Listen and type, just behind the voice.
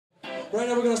Right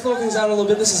now we're going to slow things down a little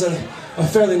bit. This is a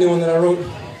fairly new one that I wrote,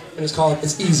 and it's called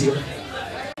It's Easier.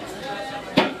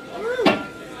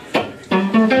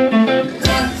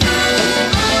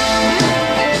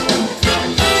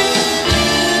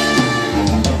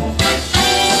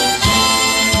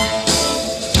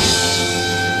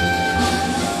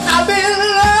 I've been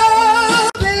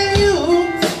loving you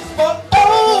for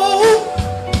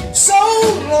so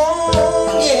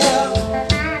long, yeah.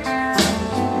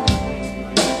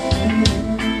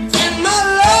 And my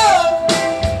love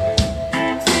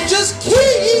just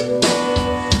keep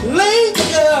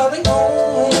lingering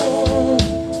on.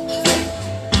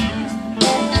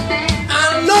 I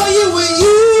know you were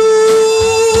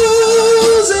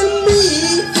using me,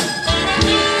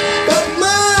 but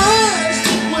my eyes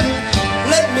wouldn't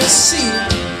let me see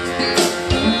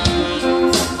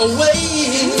a way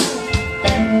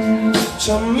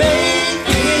to make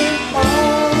it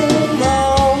all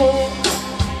known.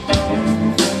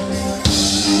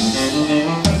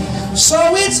 So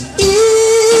it's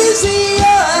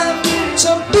easier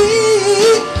to be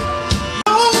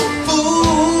your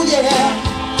fool, yeah.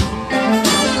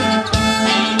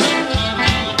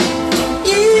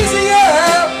 Easier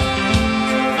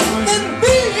than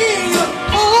being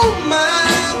on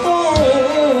my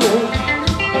own.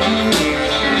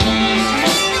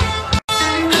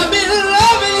 I've been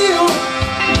loving you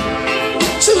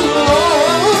too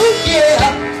long,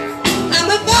 yeah. And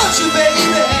without you,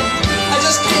 baby, I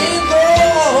just can't go.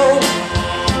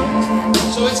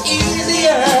 So it's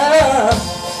easier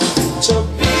to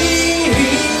be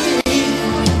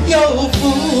your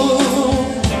fool.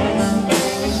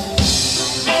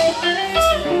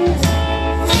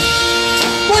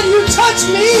 When you touch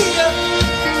me,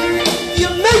 you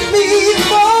make me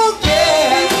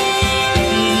forget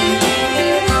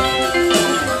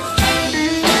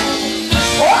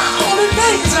all the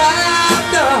things I've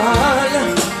done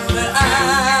that I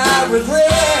regret.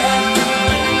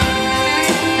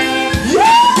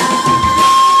 Yeah,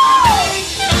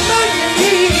 make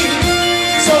me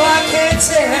so I can't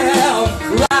tell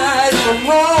right from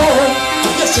wrong.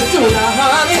 Yes, you do now,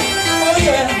 honey. Oh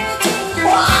yeah.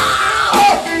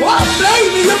 Wow, wow,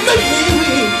 baby, you make me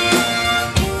weak.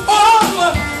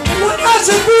 Oh, when I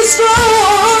should be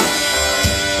strong.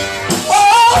 Oh,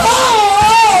 oh,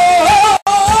 oh,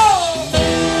 oh.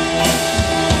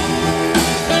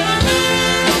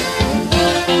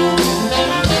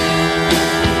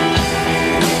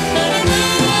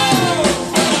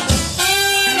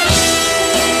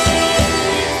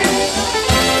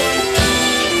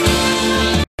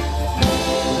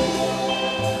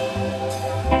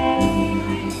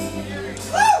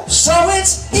 So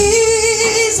it's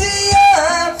easier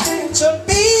to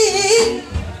be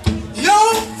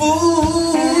your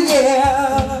fool,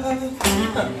 yeah.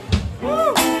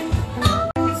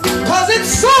 'Cause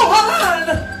it's so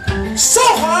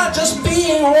hard just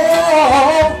being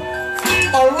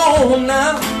all alone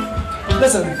now.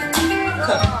 Listen.